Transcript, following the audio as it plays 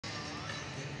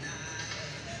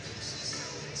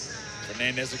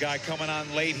Fernandez, the guy coming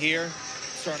on late here,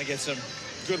 starting to get some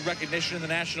good recognition in the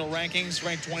national rankings.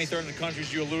 Ranked 23rd in the country,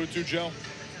 as you alluded to, Joe.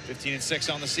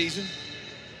 15-6 on the season.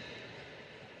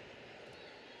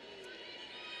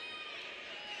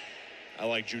 I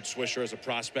like Jude Swisher as a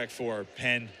prospect for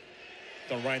Penn.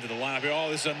 Going right into the lineup here. Oh,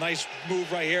 this is a nice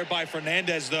move right here by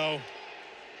Fernandez, though.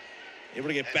 Able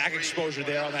to get back exposure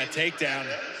there on that takedown.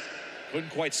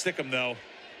 Couldn't quite stick him, though.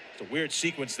 It's a weird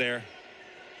sequence there.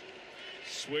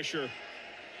 Swisher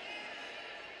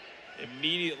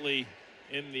immediately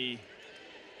in the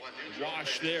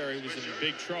wash there. He was in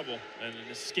big trouble, and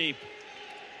an escape.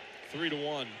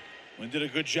 3-1. Wynn did a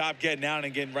good job getting out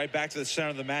and getting right back to the center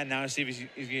of the mat now to see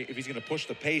if he's going to push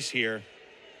the pace here.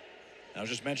 I was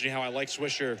just mentioning how I like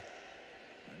Swisher,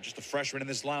 just a freshman in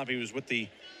this lineup. He was with the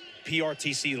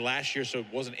PRTC last year, so it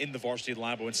wasn't in the varsity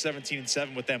lineup, but went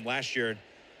 17-7 with them last year.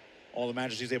 All the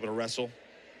matches he's able to wrestle.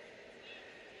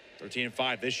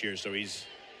 13-5 this year, so he's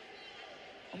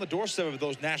on the doorstep of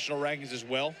those national rankings as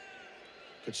well.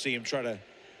 Could see him try to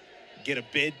get a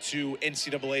bid to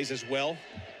NCAAs as well.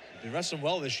 Been wrestling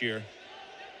well this year.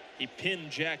 He pinned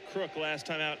Jack Crook last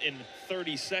time out in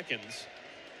 30 seconds.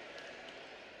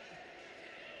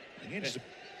 Again, just a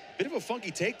bit of a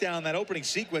funky takedown in that opening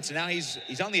sequence, and now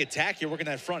he's on the attack here, working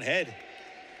that front head.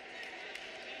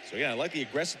 So yeah, I like the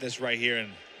aggressiveness right here.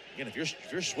 And again, if you're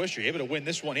Swisher, you're able to win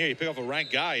this one here. You pick off a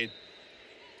ranked guy.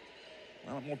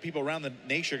 A lot more people around the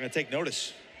nation are going to take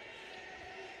notice.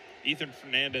 Ethan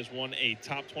Fernandez won a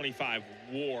top 25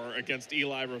 war against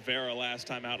Eli Rivera last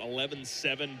time out,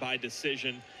 11-7 by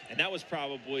decision, and that was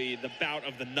probably the bout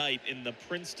of the night in the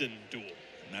Princeton duel.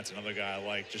 And that's another guy I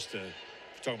like, just to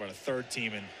talk about a third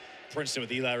team in Princeton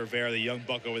with Eli Rivera, the young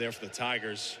buck over there for the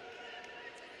Tigers.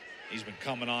 He's been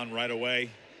coming on right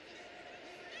away.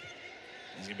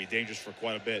 He's going to be dangerous for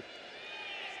quite a bit.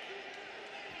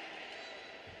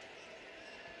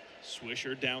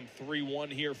 Swisher down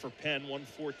 3-1 here for Penn.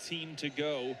 1:14 to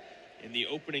go in the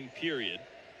opening period.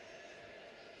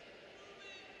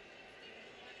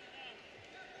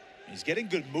 He's getting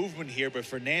good movement here, but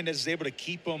Fernandez is able to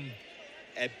keep him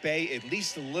at bay at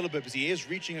least a little bit, because he is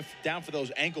reaching down for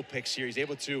those ankle picks here. He's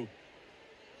able to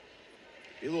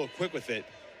be a little quick with it.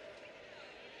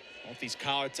 Off these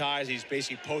collar ties, he's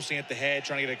basically posting at the head,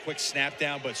 trying to get a quick snap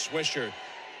down, but Swisher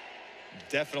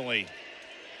definitely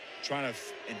trying to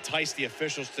entice the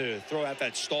officials to throw out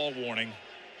that stall warning.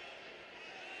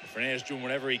 Fernandez doing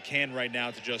whatever he can right now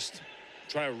to just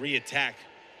try to re-attack.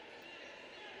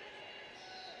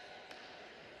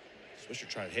 Swisher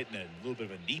tried hitting a little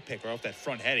bit of a knee pick right off that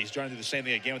front head. He's trying to do the same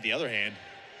thing again with the other hand.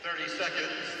 30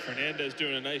 seconds. Fernandez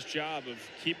doing a nice job of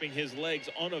keeping his legs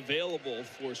unavailable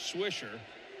for Swisher.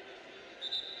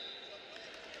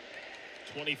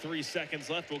 23 seconds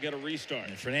left. We'll get a restart.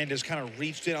 And Fernandez kind of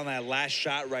reached in on that last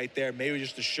shot right there, maybe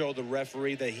just to show the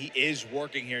referee that he is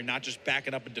working here, not just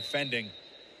backing up and defending.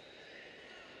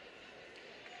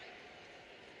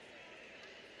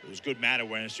 It was good mat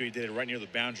awareness too. He did it right near the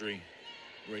boundary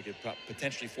where he could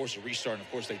potentially force a restart, and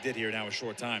of course they did here now a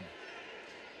short time.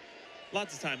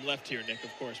 Lots of time left here, Nick,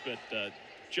 of course, but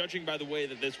judging by the way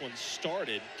that this one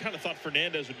started, kind of thought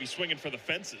Fernandez would be swinging for the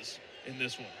fences in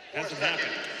this one. Hasn't happened.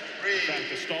 In fact,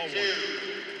 the stall warning.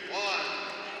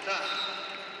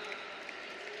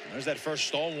 There's that first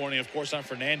stall warning, of course, on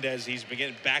Fernandez. He's been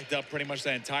getting backed up pretty much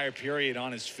that entire period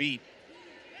on his feet.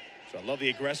 So I love the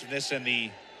aggressiveness and the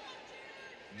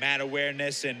mat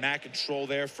awareness and mat control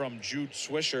there from Jude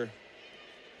Swisher.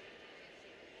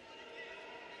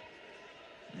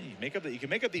 You can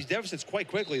make up these deficits quite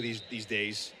quickly these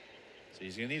days. So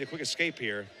he's going to need a quick escape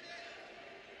here.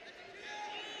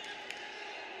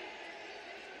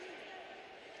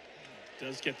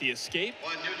 Does get the escape.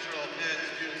 One neutral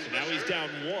pin. So now he's down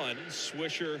one.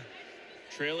 Swisher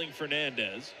trailing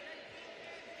Fernandez.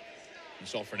 You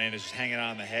saw Fernandez just hanging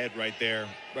on the head right there.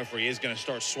 Referee is going to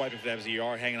start swiping for that as you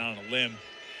are hanging on a limb.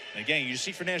 And again, you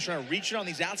see Fernandez trying to reach in on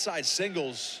these outside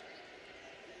singles,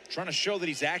 trying to show that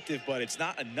he's active, but it's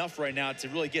not enough right now to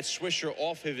really get Swisher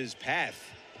off of his path.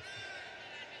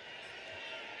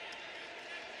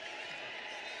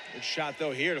 Good shot,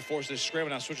 though, here to force this scramble.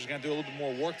 Now Swisher's going to do a little bit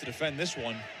more work to defend this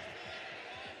one.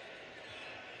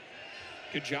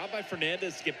 Good job by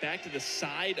Fernandez to get back to the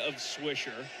side of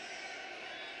Swisher.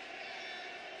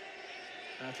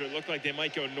 After it looked like they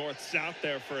might go north-south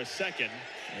there for a second.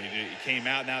 He came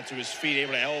out now to his feet,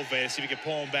 able to elevate, see if he can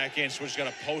pull him back in. Swisher's got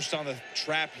a post on the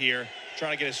trap here,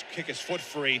 trying to kick his foot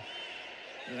free.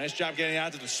 Nice job getting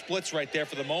out to the splits right there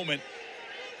for the moment.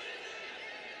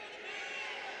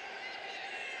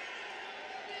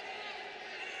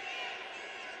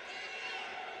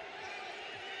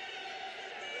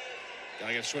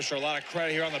 Gotta give Swisher a lot of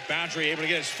credit here on the boundary, able to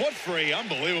get his foot free.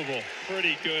 Unbelievable.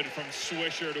 Pretty good from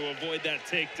Swisher to avoid that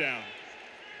takedown.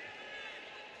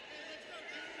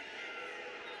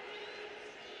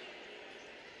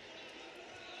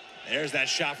 There's that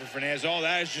shot for Fernandez. Oh,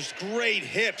 that is just great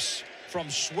hips from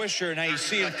Swisher. Now you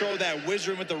see him throw that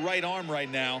wizard with the right arm right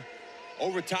now.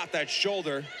 Over top that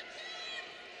shoulder.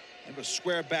 Able to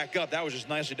square it back up. That was just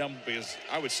nicely done, because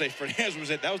I would say Fernandez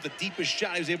was it. That was the deepest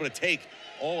shot he was able to take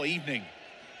all evening.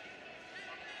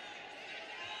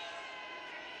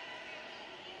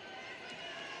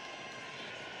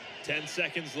 Ten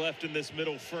seconds left in this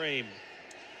middle frame.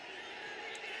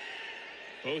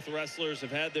 Both wrestlers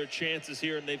have had their chances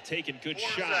here, and they've taken good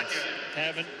shots.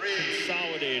 Haven't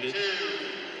consolidated.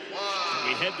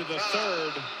 We head to the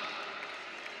third.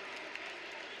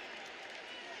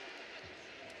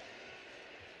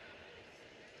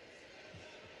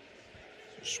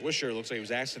 Swisher looks like he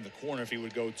was asking the corner if he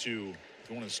would go to, if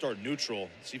he wanted to start neutral.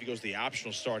 See if he goes to the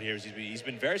optional start here. He's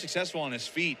been very successful on his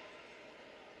feet,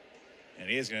 and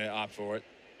he is going to opt for it.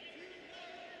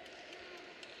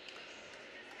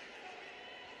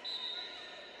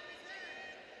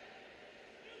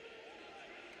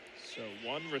 So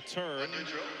one return.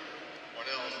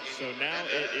 So now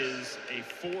it is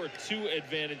a 4-2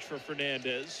 advantage for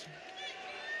Fernandez.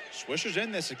 Swisher's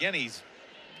in this again. He's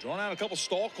drawn out a couple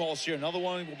stall calls here. Another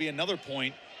one will be another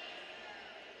point.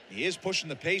 He is pushing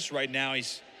the pace right now.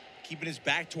 He's keeping his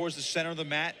back towards the center of the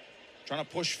mat, trying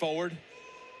to push forward.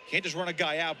 Can't just run a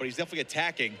guy out, but he's definitely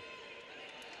attacking.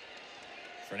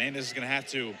 Fernandez is going to have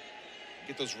to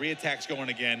get those re-attacks going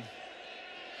again.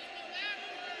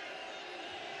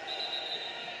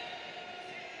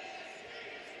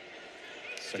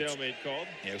 Stalemate called.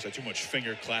 Yeah, it was like too much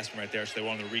finger clasping right there, so they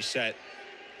wanted to reset.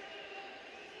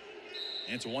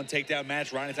 And it's a one takedown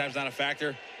match. Riding time's not a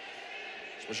factor.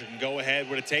 Swisher can go ahead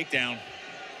with a takedown.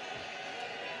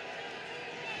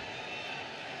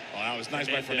 Oh, that was nice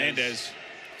by Fernandez.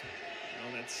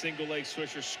 On that single leg,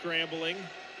 Swisher scrambling.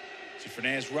 See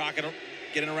Fernandez rocking,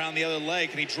 getting around the other leg.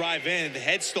 Can he drive in? The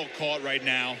head's still caught right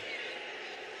now.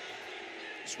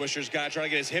 Swisher's got to try to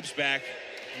get his hips back.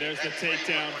 There's the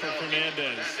takedown for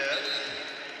Fernandez.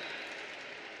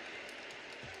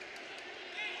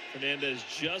 Fernandez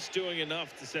just doing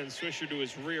enough to send Swisher to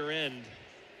his rear end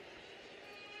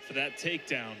for that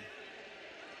takedown.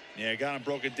 Yeah, got him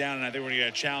broken down, and I think we're going to get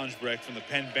a challenge break from the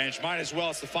Penn bench. Might as well.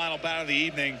 It's the final bout of the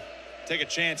evening. Take a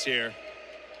chance here.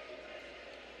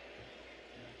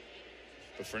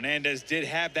 But Fernandez did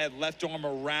have that left arm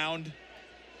around.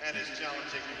 And is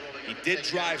challenging the He did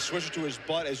drive Swisher to his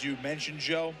butt, as you mentioned,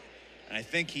 Joe. And I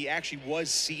think he actually was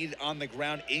seated on the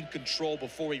ground in control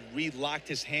before he re-locked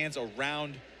his hands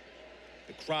around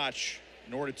the crotch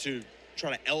in order to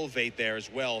try to elevate there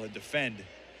as well and defend.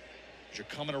 But you're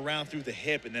coming around through the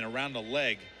hip and then around the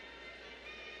leg.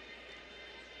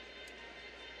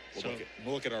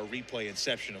 We'll look at our replay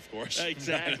inception, of course.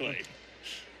 Exactly.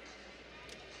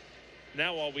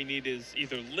 Now all we need is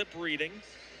either lip reading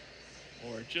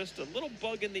or just a little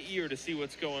bug in the ear to see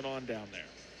what's going on down there.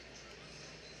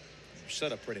 You're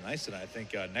set up pretty nice tonight. I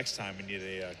think next time we need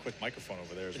a quick microphone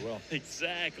over there as well.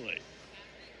 Exactly.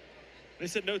 They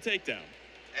said no takedown.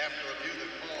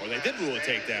 Or they did rule a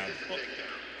takedown. Well,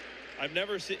 I've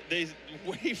never seen, they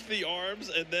waved the arms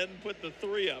and then put the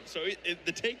 3 up. So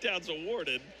the takedown's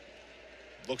awarded.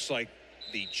 Looks like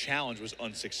the challenge was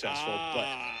unsuccessful,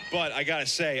 but I gotta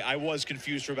say, I was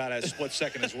confused for about a split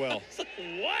second as well.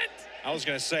 What? I was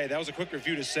gonna say, that was a quick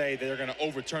review to say they're gonna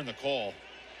overturn the call.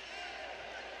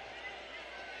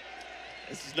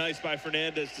 This is nice by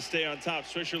Fernandez to stay on top.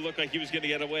 Swisher looked like he was gonna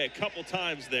get away a couple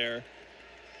times there.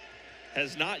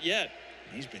 Has not yet.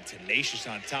 He's been tenacious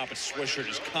on top, and Swisher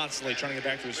just constantly trying to get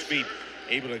back to his feet,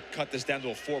 able to cut this down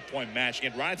to a 4-point match.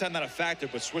 Again, riding time not a factor,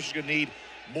 but Swisher's gonna need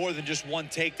more than just one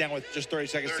takedown with just 30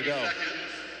 seconds to go.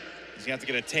 He's gonna have to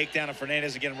get a takedown of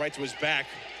Fernandez again, right to his back.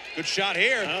 Good shot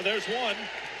here. Oh, there's one.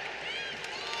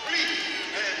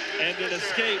 And an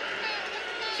escape.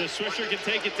 So Swisher can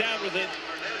take it down with it.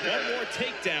 One more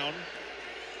takedown.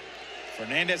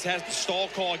 Fernandez has the stall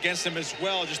call against him as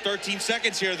well. Just 13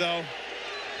 seconds here, though.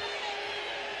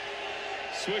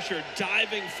 Swisher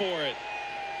diving for it.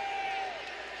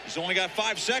 He's only got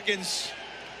 5 seconds.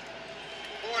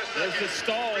 There's the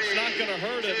stall. It's not going to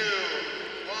hurt him.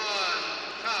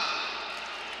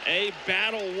 A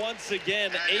battle once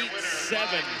again.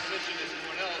 8-7.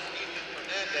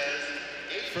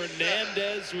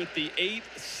 Fernandez with the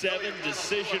 8-7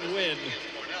 decision win.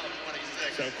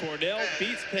 So Cornell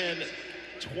beats Penn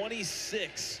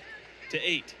 26-8.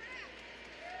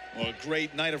 Well, a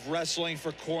great night of wrestling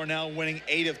for Cornell, winning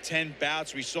 8 of 10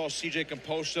 bouts. We saw CJ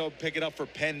Composto pick it up for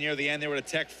Penn near the end there with a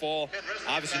tech fall.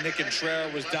 Obviously, Nick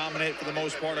Contreras was dominant for the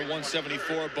most part at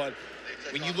 174, but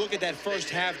when you look at that first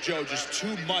half, Joe, just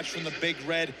too much from the Big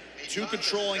Red, too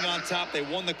controlling on top. They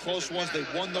won the close ones. They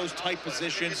won those tight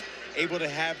positions, able to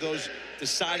have those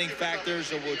deciding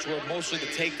factors, which were mostly the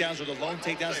takedowns or the lone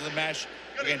takedowns of the match.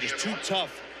 Again, just too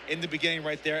tough in the beginning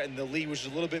right there, and the lead was a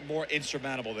little bit more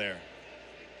insurmountable there.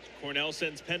 Cornell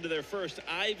sends Penn to their first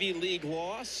Ivy League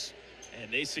loss,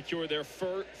 and they secure their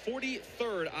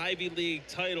 43rd Ivy League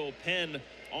title. Penn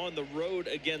on the road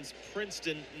against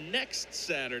Princeton next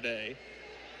Saturday.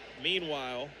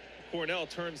 Meanwhile, Cornell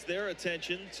turns their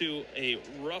attention to a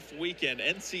rough weekend.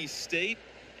 NC State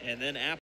and then